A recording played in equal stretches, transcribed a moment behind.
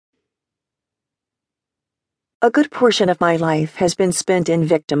A good portion of my life has been spent in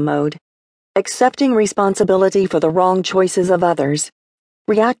victim mode, accepting responsibility for the wrong choices of others,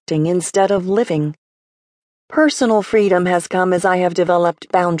 reacting instead of living. Personal freedom has come as I have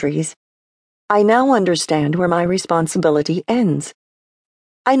developed boundaries. I now understand where my responsibility ends.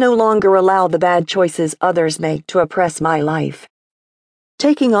 I no longer allow the bad choices others make to oppress my life.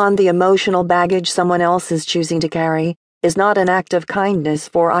 Taking on the emotional baggage someone else is choosing to carry is not an act of kindness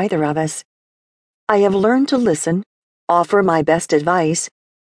for either of us. I have learned to listen, offer my best advice,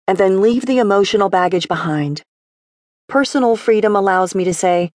 and then leave the emotional baggage behind. Personal freedom allows me to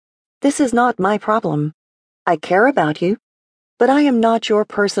say, "This is not my problem. I care about you, but I am not your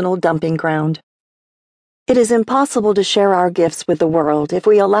personal dumping ground." It is impossible to share our gifts with the world if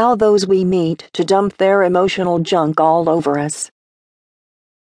we allow those we meet to dump their emotional junk all over us.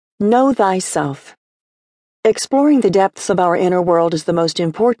 Know thyself. Exploring the depths of our inner world is the most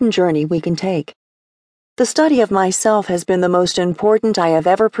important journey we can take. The study of myself has been the most important I have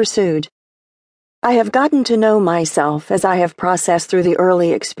ever pursued. I have gotten to know myself as I have processed through the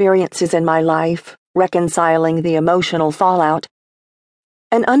early experiences in my life, reconciling the emotional fallout.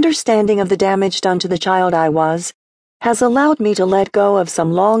 An understanding of the damage done to the child I was has allowed me to let go of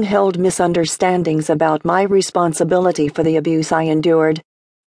some long-held misunderstandings about my responsibility for the abuse I endured.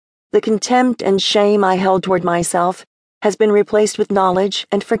 The contempt and shame I held toward myself has been replaced with knowledge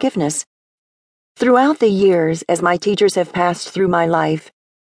and forgiveness. Throughout the years, as my teachers have passed through my life,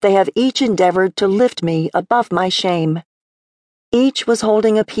 they have each endeavored to lift me above my shame. Each was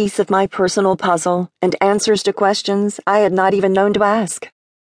holding a piece of my personal puzzle and answers to questions I had not even known to ask.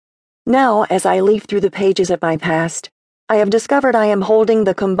 Now, as I leaf through the pages of my past, I have discovered I am holding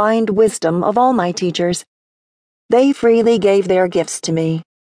the combined wisdom of all my teachers. They freely gave their gifts to me,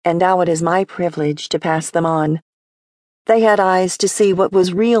 and now it is my privilege to pass them on. They had eyes to see what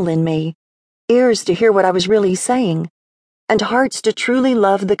was real in me, ears to hear what I was really saying, and hearts to truly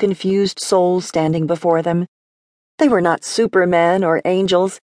love the confused soul standing before them. They were not supermen or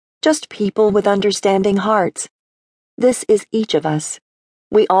angels, just people with understanding hearts. This is each of us.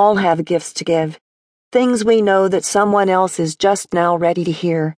 We all have gifts to give, things we know that someone else is just now ready to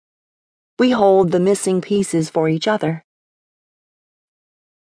hear. We hold the missing pieces for each other.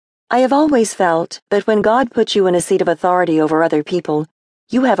 I have always felt that when God puts you in a seat of authority over other people,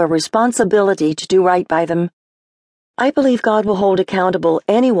 you have a responsibility to do right by them. I believe God will hold accountable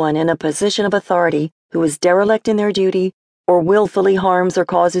anyone in a position of authority who is derelict in their duty or willfully harms or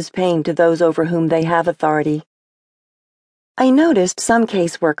causes pain to those over whom they have authority. I noticed some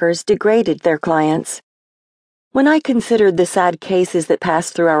caseworkers degraded their clients. When I considered the sad cases that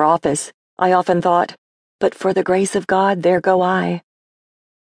passed through our office, I often thought, but for the grace of God, there go I.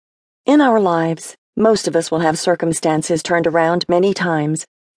 In our lives, most of us will have circumstances turned around many times.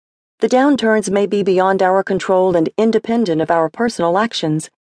 The downturns may be beyond our control and independent of our personal actions.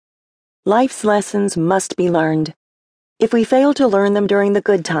 Life's lessons must be learned. If we fail to learn them during the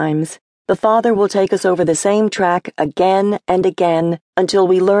good times, the Father will take us over the same track again and again until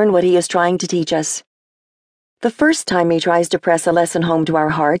we learn what He is trying to teach us. The first time He tries to press a lesson home to our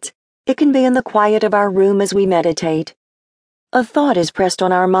hearts, it can be in the quiet of our room as we meditate. A thought is pressed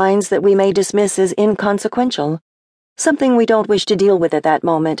on our minds that we may dismiss as inconsequential, something we don't wish to deal with at that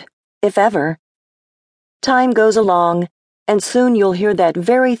moment, if ever. Time goes along, and soon you'll hear that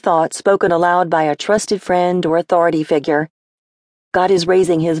very thought spoken aloud by a trusted friend or authority figure. God is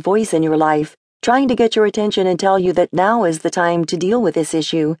raising His voice in your life, trying to get your attention and tell you that now is the time to deal with this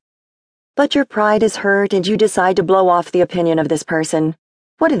issue. But your pride is hurt and you decide to blow off the opinion of this person.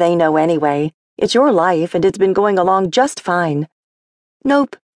 What do they know anyway? It's your life and it's been going along just fine.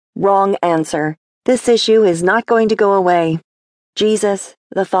 Nope, wrong answer. This issue is not going to go away. Jesus,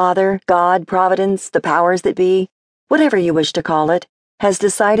 the Father, God, Providence, the powers that be, whatever you wish to call it, has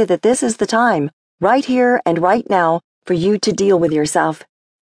decided that this is the time, right here and right now, for you to deal with yourself.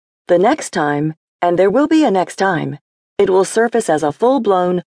 The next time, and there will be a next time, it will surface as a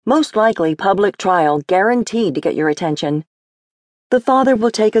full-blown, most likely public trial guaranteed to get your attention. The Father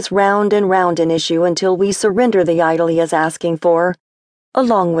will take us round and round an issue until we surrender the idol He is asking for,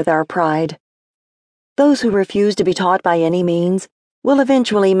 along with our pride. Those who refuse to be taught by any means will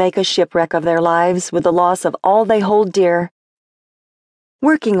eventually make a shipwreck of their lives with the loss of all they hold dear.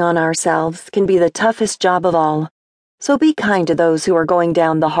 Working on ourselves can be the toughest job of all, so be kind to those who are going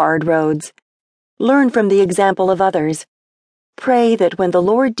down the hard roads. Learn from the example of others. Pray that when the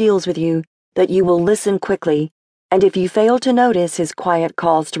Lord deals with you, that you will listen quickly, and if you fail to notice His quiet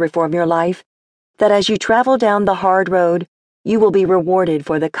calls to reform your life, that as you travel down the hard road, you will be rewarded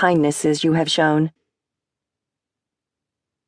for the kindnesses you have shown.